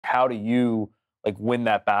how do you like win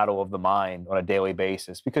that battle of the mind on a daily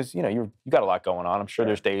basis? Because you got a lot going on. I'm sure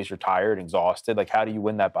there's days you're tired, exhausted. Like, how do you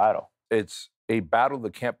win that battle? It's a battle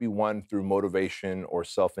that can't be won through motivation or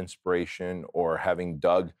self-inspiration or having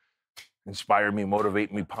Doug inspire me,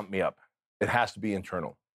 motivate me, pump me up. It has to be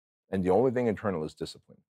internal. And the only thing internal is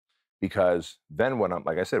discipline. Because then when I'm,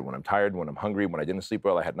 like I said, when I'm tired, when I'm hungry, when I didn't sleep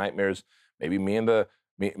well, I had nightmares, maybe me and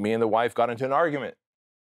the wife got into an argument.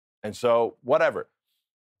 And so whatever.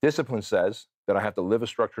 Discipline says that I have to live a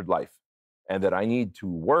structured life and that I need to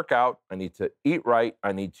work out, I need to eat right,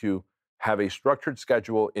 I need to have a structured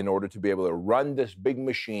schedule in order to be able to run this big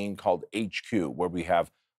machine called HQ, where we have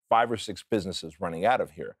 5 or 6 businesses running out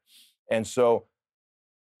of here. And so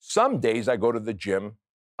some days I go to the gym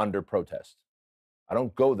under protest. I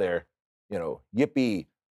don't go there, yippee,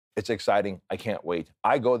 it's exciting, I can't wait.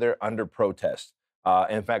 I go there under protest.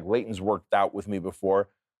 In fact, Leighton's worked out with me before.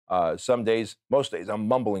 Some days, most days, I'm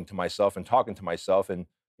mumbling to myself and talking to myself and,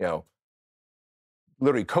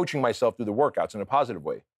 literally coaching myself through the workouts in a positive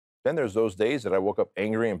way. Then there's those days that I woke up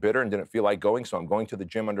angry and bitter and didn't feel like going, so I'm going to the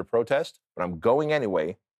gym under protest, but I'm going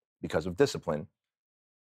anyway because of discipline.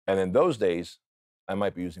 And in those days, I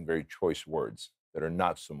might be using very choice words that are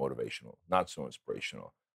not so motivational, not so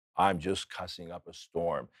inspirational. I'm just cussing up a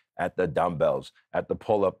storm at the dumbbells, at the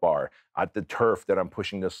pull-up bar, at the turf that I'm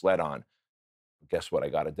pushing the sled on. But guess what? I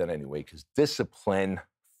got it done anyway because discipline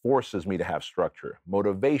forces me to have structure.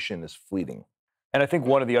 Motivation is fleeting. And I think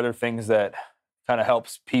one of the other things that kind of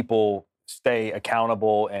helps people stay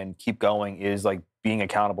accountable and keep going is like being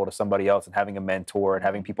accountable to somebody else and having a mentor and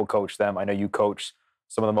having people coach them. I know you coach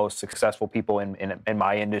some of the most successful people in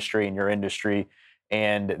my industry, in your industry,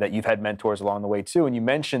 and that you've had mentors along the way too. And you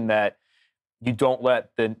mentioned that you don't let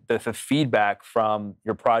the feedback from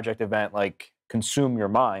your project event like consume your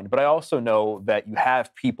mind. But I also know that you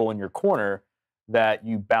have people in your corner that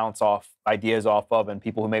you bounce off ideas off of and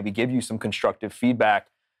people who maybe give you some constructive feedback.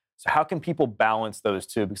 So how can people balance those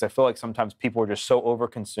two? Because I feel like sometimes people are just so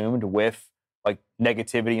overconsumed with like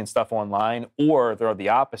negativity and stuff online, or they're the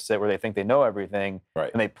opposite where they think they know everything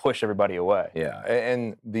Right. and they push everybody away. Yeah.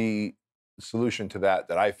 And the solution to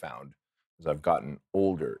that I found as I've gotten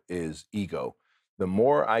older is ego. The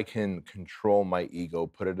more I can control my ego,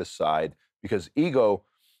 put it aside, because ego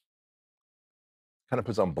kind of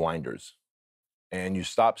puts on blinders and you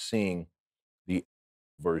stop seeing the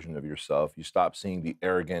version of yourself. You stop seeing the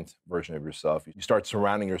arrogant version of yourself. You start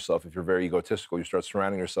surrounding yourself, if you're very egotistical, you start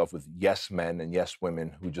surrounding yourself with yes men and yes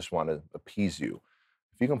women who just want to appease you.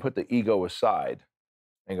 If you can put the ego aside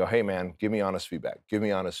and go, hey man, give me honest feedback. Give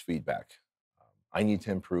me honest feedback. I need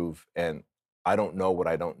to improve and I don't know what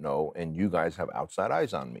I don't know. And you guys have outside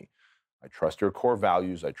eyes on me. I trust your core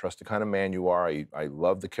values. I trust the kind of man you are. I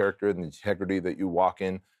love the character and the integrity that you walk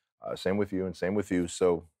in. Same with you and same with you.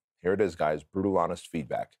 So here it is, guys, brutal, honest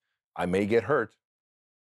feedback. I may get hurt,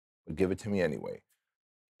 but give it to me anyway.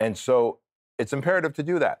 And so it's imperative to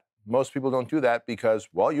do that. Most people don't do that because,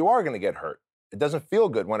 well, you are going to get hurt. It doesn't feel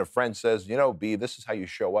good when a friend says, B, this is how you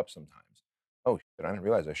show up sometimes. Oh, shit, I didn't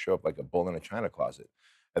realize I show up like a bull in a china closet.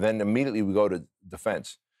 And then immediately we go to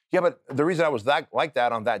defense. Yeah, but the reason I was like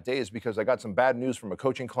that on that day is because I got some bad news from a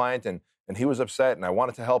coaching client and he was upset and I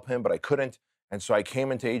wanted to help him, but I couldn't. And so I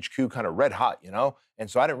came into HQ kind of red hot, And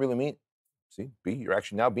so I didn't really mean, see, B, you're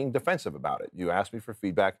actually now being defensive about it. You asked me for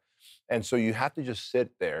feedback. And so you have to just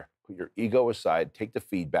sit there, put your ego aside, take the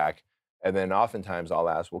feedback. And then oftentimes I'll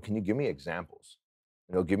ask, well, can you give me examples?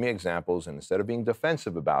 And they'll give me examples. And instead of being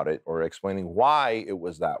defensive about it or explaining why it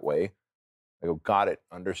was that way, I go, got it,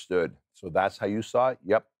 understood. So that's how you saw it?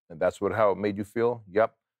 Yep. And that's how it made you feel?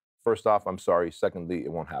 Yep. First off, I'm sorry. Secondly,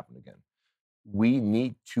 it won't happen again. We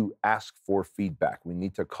need to ask for feedback. We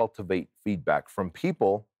need to cultivate feedback from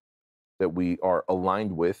people that we are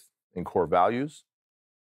aligned with in core values,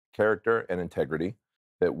 character, and integrity,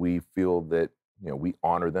 that we feel that, we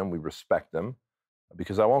honor them, we respect them.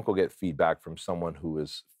 Because I won't go get feedback from someone who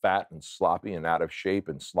is fat and sloppy and out of shape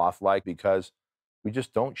and sloth-like because we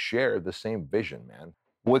just don't share the same vision, man.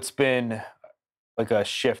 What's been like a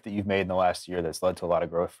shift that you've made in the last year that's led to a lot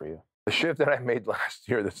of growth for you? The shift that I made last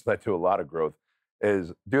year that's led to a lot of growth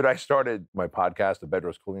is, dude, I started my podcast, the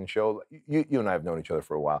Bedros Keuilian Show. You and I have known each other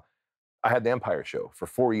for a while. I had the Empire Show for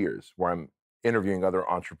 4 years where I'm interviewing other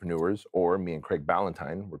entrepreneurs, or me and Craig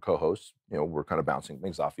Ballantyne were co-hosts. We're kind of bouncing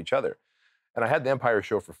things off each other. And I had the Empire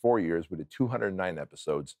Show for 4 years. We did 209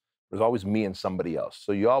 episodes. There's always me and somebody else.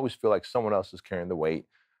 So you always feel like someone else is carrying the weight.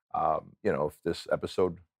 If this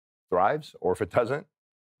episode thrives or if it doesn't,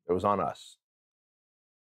 it was on us.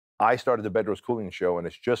 I started the Bedros Keuilian Show, and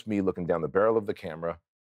it's just me looking down the barrel of the camera,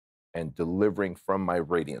 and delivering from my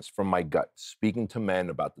radiance, from my gut, speaking to men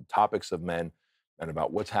about the topics of men and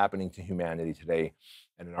about what's happening to humanity today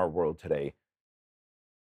and in our world today.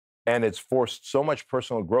 And it's forced so much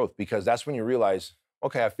personal growth because that's when you realize,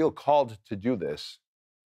 okay, I feel called to do this,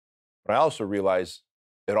 but I also realize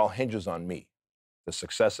it all hinges on me. The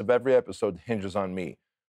success of every episode hinges on me.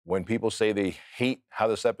 When people say they hate how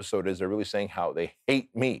this episode is, they're really saying how they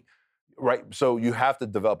hate me, right? So you have to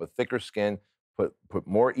develop a thicker skin, put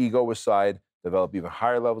more ego aside, develop even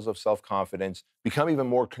higher levels of self-confidence, become even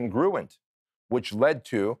more congruent, which led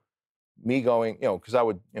to me going, because I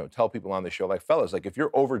would, tell people on the show, like, fellas, like if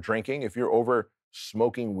you're over drinking, if you're over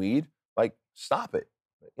smoking weed, like stop it.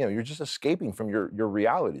 You're just escaping from your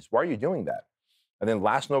realities. Why are you doing that? And then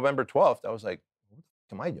last November 12th, I was like, what the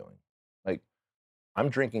fuck am I doing? Like, I'm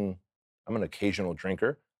drinking, I'm an occasional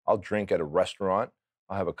drinker. I'll drink at a restaurant.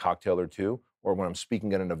 I'll have a cocktail or two. Or when I'm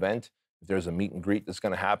speaking at an event, if there's a meet and greet that's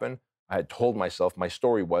going to happen, I had told myself, my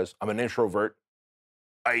story was, I'm an introvert.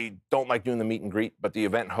 I don't like doing the meet and greet, but the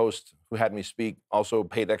event host who had me speak also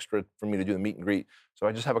paid extra for me to do the meet and greet. So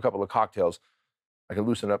I just have a couple of cocktails. I can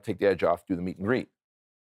loosen up, take the edge off, do the meet and greet.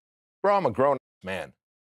 Bro, I'm a grown man.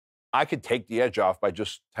 I could take the edge off by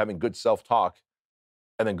just having good self-talk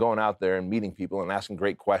and then going out there and meeting people and asking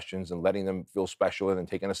great questions and letting them feel special and then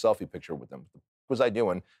taking a selfie picture with them. What was I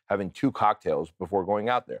doing having 2 cocktails before going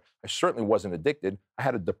out there? I certainly wasn't addicted. I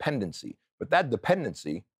had a dependency, but that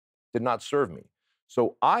dependency did not serve me.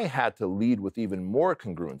 So I had to lead with even more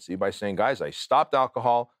congruency by saying, guys, I stopped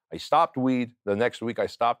alcohol. I stopped weed. The next week I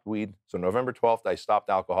stopped weed. So November 12th, I stopped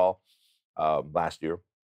alcohol last year.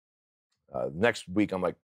 Next week, I'm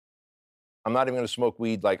like, I'm not even going to smoke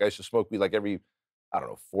weed. Like I used to smoke weed like every,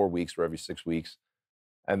 4 weeks or every 6 weeks.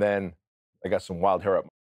 And then I got some wild hair up.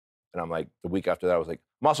 And I'm like, the week after that, I was like,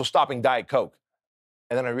 I'm also stopping Diet Coke.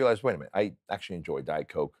 And then I realized, wait a minute, I actually enjoy Diet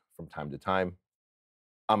Coke from time to time.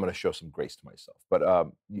 I'm going to show some grace to myself.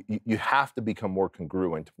 But you have to become more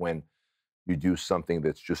congruent when you do something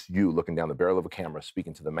that's just you looking down the barrel of a camera,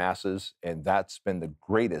 speaking to the masses. And that's been the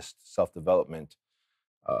greatest self-development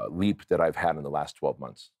leap that I've had in the last 12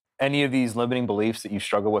 months. Any of these limiting beliefs that you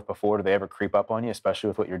struggled with before, do they ever creep up on you, especially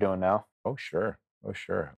with what you're doing now? Oh, sure. Oh,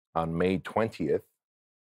 sure. On May 20th,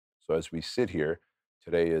 so as we sit here,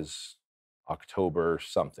 today is October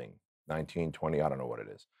something, 19, 20, I don't know what it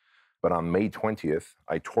is. But on May 20th,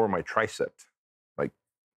 I tore my tricep, like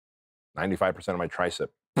 95% of my tricep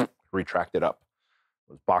retracted up.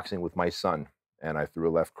 I was boxing with my son, and I threw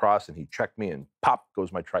a left cross, and he checked me, and pop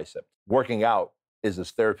goes my tricep. Working out is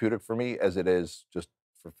as therapeutic for me as it is just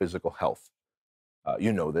for physical health.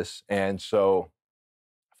 You know this. And so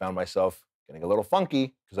I found myself getting a little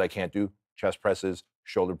funky because I can't do chest presses,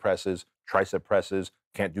 shoulder presses, tricep presses,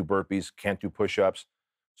 can't do burpees, can't do push-ups.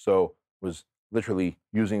 So was literally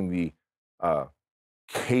using the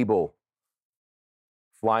cable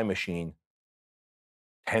fly machine,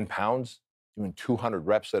 10 pounds, doing 200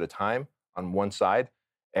 reps at a time on one side.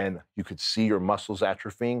 And you could see your muscles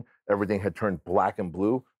atrophying. Everything had turned black and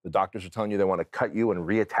blue. The doctors are telling you they want to cut you and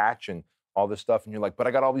reattach and all this stuff. And you're like, but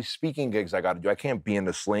I got all these speaking gigs I got to do. I can't be in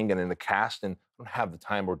the sling and in the cast, and I don't have the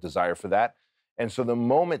time or desire for that. And so the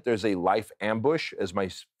moment there's a life ambush, as my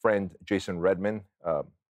friend Jason Redman, a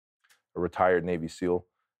retired Navy SEAL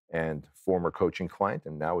and former coaching client,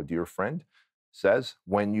 and now a dear friend, says,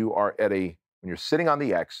 when you're sitting on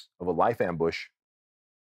the X of a life ambush,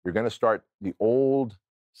 you're going to start, the old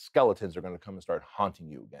skeletons are going to come and start haunting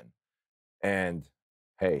you again. And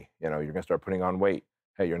hey, you're going to start putting on weight.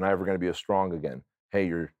 Hey, you're never going to be as strong again. Hey,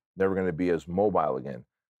 you're never going to be as mobile again.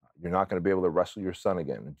 You're not going to be able to wrestle your son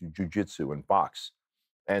again and do jujitsu and box.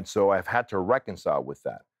 And so I've had to reconcile with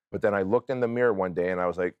that. But then I looked in the mirror one day and I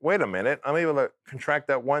was like, wait a minute, I'm able to contract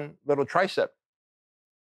that one little tricep.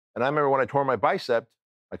 And I remember when I tore my bicep,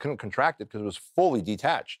 I couldn't contract it because it was fully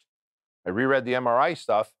detached. I reread the MRI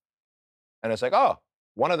stuff and it's like, oh,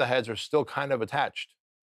 one of the heads are still kind of attached.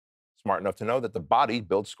 Smart enough to know that the body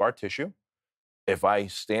builds scar tissue. If I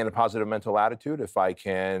stay in a positive mental attitude, if I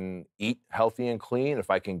can eat healthy and clean, if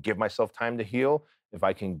I can give myself time to heal, if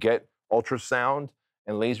I can get ultrasound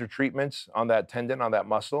and laser treatments on that tendon, on that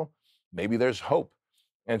muscle, maybe there's hope.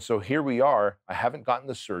 And so here we are. I haven't gotten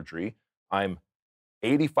the surgery. I'm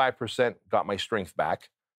 85% got my strength back.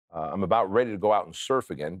 I'm about ready to go out and surf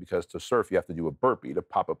again, because to surf, you have to do a burpee to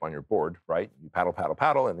pop up on your board, right? You paddle, paddle,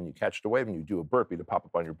 paddle, and then you catch the wave and you do a burpee to pop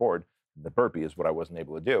up on your board. The burpee is what I wasn't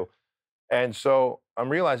able to do. And so I'm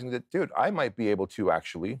realizing that, dude, I might be able to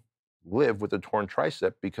actually live with a torn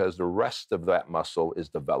tricep because the rest of that muscle is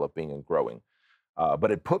developing and growing.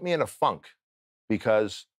 But it put me in a funk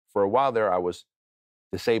because for a while there I was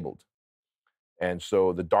disabled. And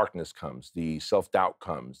so the darkness comes, the self-doubt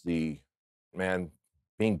comes, the man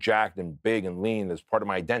being jacked and big and lean is part of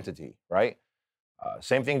my identity, right?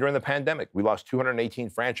 Same thing during the pandemic. We lost 218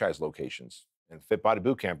 franchise locations, and Fit Body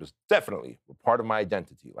Bootcamp is definitely a part of my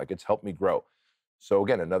identity. Like it's helped me grow. So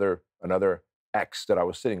again, another X that I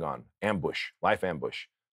was sitting on, ambush, life ambush.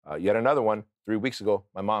 Yet another one. 3 weeks ago,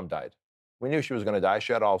 my mom died. We knew she was going to die.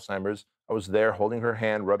 She had Alzheimer's. I was there holding her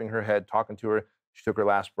hand, rubbing her head, talking to her. She took her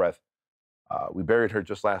last breath. We buried her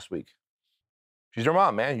just last week. She's your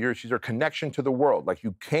mom, man. She's her connection to the world. Like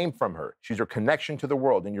you came from her. She's her connection to the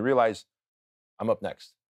world. And you realize I'm up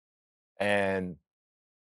next. And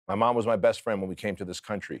my mom was my best friend when we came to this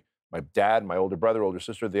country. My dad, my older brother, older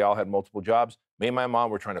sister, they all had multiple jobs. Me and my mom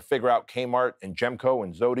were trying to figure out Kmart and Gemco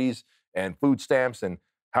and Zodi's and food stamps and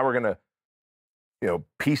how we're going to,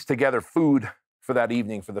 piece together food for that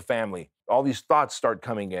evening for the family. All these thoughts start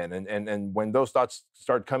coming in. And when those thoughts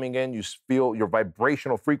start coming in, you feel your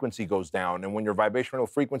vibrational frequency goes down. And when your vibrational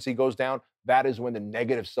frequency goes down, that is when the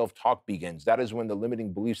negative self-talk begins. That is when the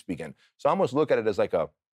limiting beliefs begin. So I almost look at it as like a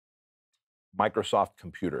Microsoft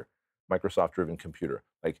computer, Microsoft-driven computer.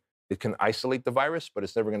 Like it can isolate the virus, but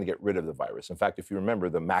it's never going to get rid of the virus. In fact, if you remember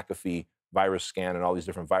the McAfee virus scan and all these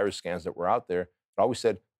different virus scans that were out there, it always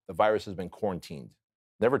said the virus has been quarantined.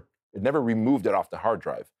 It never removed it off the hard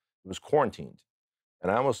drive. It was quarantined.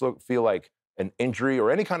 And I almost feel like an injury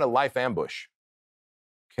or any kind of life ambush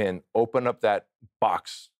can open up that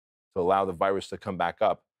box to allow the virus to come back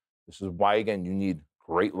up. This is why, again, you need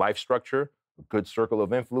great life structure, a good circle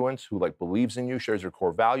of influence who believes in you, shares your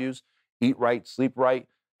core values, eat right, sleep right,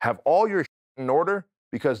 have all your in order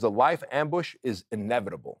because the life ambush is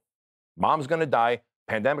inevitable. Mom's going to die,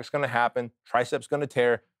 pandemic's going to happen, tricep's going to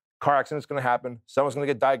tear, car accident's going to happen, someone's going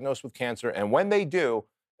to get diagnosed with cancer, and when they do,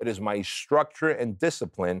 it is my structure and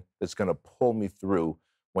discipline that's going to pull me through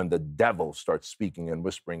when the devil starts speaking and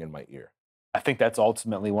whispering in my ear. I think that's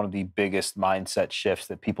ultimately one of the biggest mindset shifts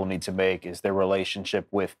that people need to make is their relationship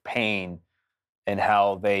with pain and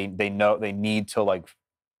how they know they need to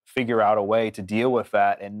figure out a way to deal with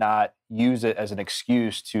that and not use it as an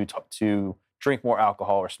excuse to drink more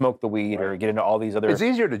alcohol or smoke the weed or get into all these other. It's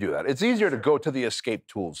easier to do that. It's easier to go to the escape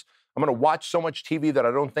tools. I'm going to watch so much TV that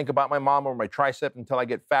I don't think about my mom or my tricep until I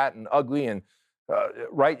get fat and ugly and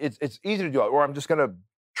right. It's easy to do it. Or I'm just going to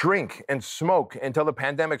drink and smoke until the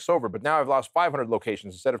pandemic's over. But now I've lost 500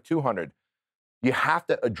 locations instead of 200. You have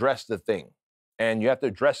to address the thing, and you have to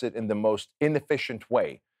address it in the most inefficient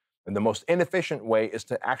way. And the most inefficient way is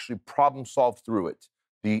to actually problem solve through it.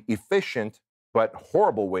 The efficient but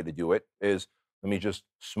horrible way to do it is let me just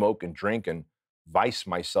smoke and drink and vice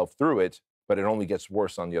myself through it, but it only gets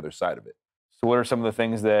worse on the other side of it. So what are some of the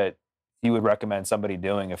things that you would recommend somebody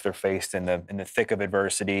doing if they're faced in the thick of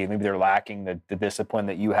adversity? Maybe they're lacking the discipline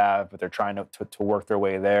that you have, but they're trying to work their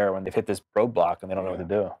way there when they've hit this roadblock and they don't know what to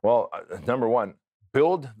do. Well, number one,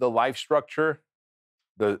 build the life structure,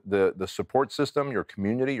 the support system, your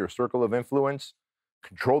community, your circle of influence,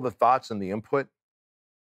 control the thoughts and the input.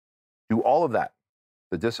 Do all of that,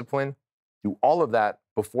 the discipline, do all of that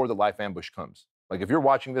before the life ambush comes. Like if you're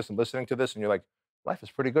watching this and listening to this and you're like, life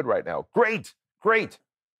is pretty good right now. Great.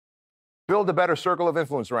 Build a better circle of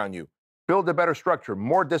influence around you. Build a better structure,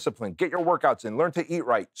 more discipline, get your workouts in, learn to eat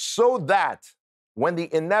right so that when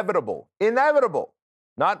the inevitable,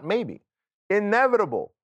 not maybe,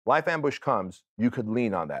 inevitable life ambush comes, you could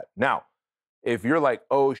lean on that. Now, if you're like,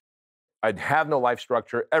 I have no life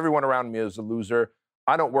structure, everyone around me is a loser,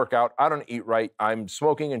 I don't work out, I don't eat right, I'm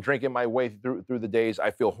smoking and drinking my way through the days, I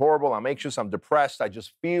feel horrible, I'm anxious, I'm depressed, I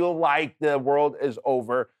just feel like the world is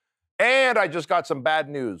over, and I just got some bad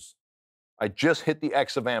news. I just hit the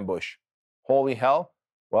X of ambush. Holy hell.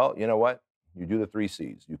 Well, you know what? You do the 3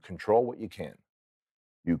 C's. You control what you can.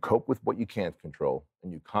 You cope with what you can't control,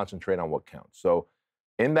 and you concentrate on what counts. So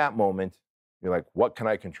in that moment, you're like, what can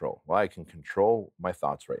I control? Well, I can control my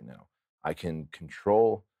thoughts right now. I can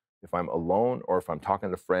control if I'm alone or if I'm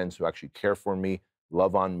talking to friends who actually care for me,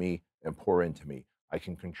 love on me, and pour into me. I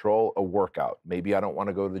can control a workout. Maybe I don't want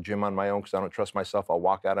to go to the gym on my own because I don't trust myself. I'll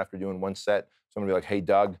walk out after doing 1 set. Someone will be like, hey,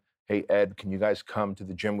 Doug, hey, Ed, can you guys come to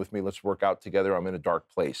the gym with me? Let's work out together. I'm in a dark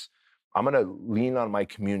place. I'm going to lean on my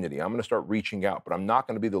community. I'm going to start reaching out, but I'm not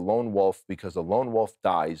going to be the lone wolf because the lone wolf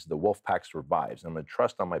dies, the wolf pack survives. I'm going to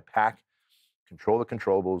trust on my pack, control the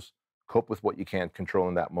controllables, cope with what you can't control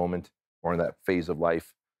in that moment or in that phase of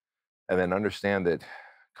life, and then understand that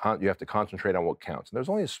you have to concentrate on what counts. And there's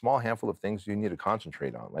only a small handful of things you need to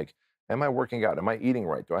concentrate on. Like, am I working out? Am I eating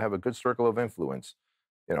right? Do I have a good circle of influence?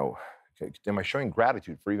 Am I showing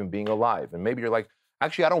gratitude for even being alive? And maybe you're like,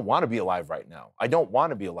 actually, I don't want to be alive right now. I don't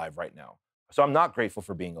want to be alive right now. So I'm not grateful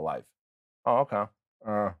for being alive. Oh, okay.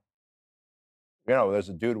 Uh, there's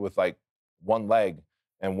a dude with like one leg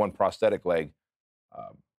and one prosthetic leg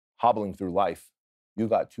um, hobbling through life. You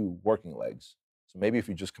got two working legs. So maybe if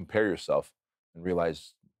you just compare yourself and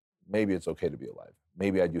realize maybe it's okay to be alive.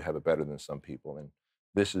 Maybe I do have it better than some people. And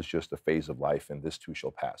this is just a phase of life and this too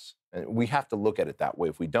shall pass. And we have to look at it that way.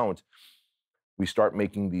 If we don't, we start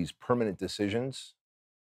making these permanent decisions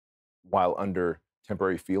while under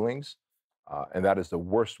temporary feelings. And that is the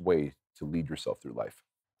worst way to lead yourself through life.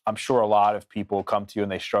 I'm sure a lot of people come to you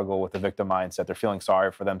and they struggle with the victim mindset. They're feeling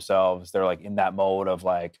sorry for themselves. They're like in that mode of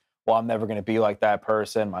like, well, I'm never going to be like that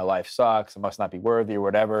person. My life sucks. I must not be worthy or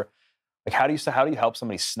whatever. Like, how do you help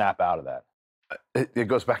somebody snap out of that? It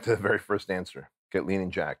goes back to the very first answer: get lean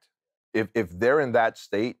and jacked. If they're in that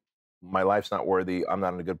state, my life's not worthy. I'm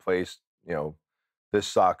not in a good place. This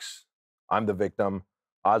sucks. I'm the victim.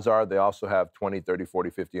 Odds are they also have 20, 30, 40,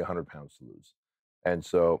 50, 100 pounds to lose. And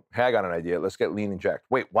so, hey, I got an idea. Let's get lean and jacked.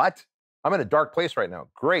 Wait, what? I'm in a dark place right now.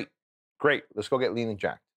 Great, great. Let's go get lean and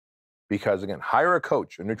jacked. Because again, hire a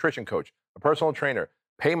coach, a nutrition coach, a personal trainer,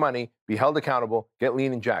 pay money, be held accountable, get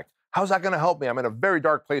lean and jacked. How's that going to help me? I'm in a very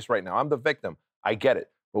dark place right now. I'm the victim. I get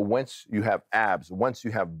it. But once you have abs, once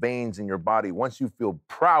you have veins in your body, once you feel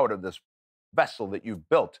proud of this vessel that you've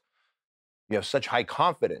built, you have such high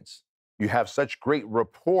confidence. You have such great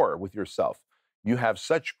rapport with yourself. You have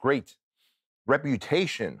such great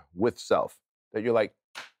reputation with self that you're like,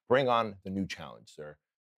 bring on the new challenge, sir.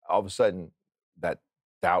 All of a sudden, that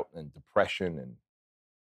doubt and depression and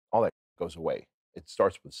all that goes away. It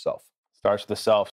starts with self. Starts with the self.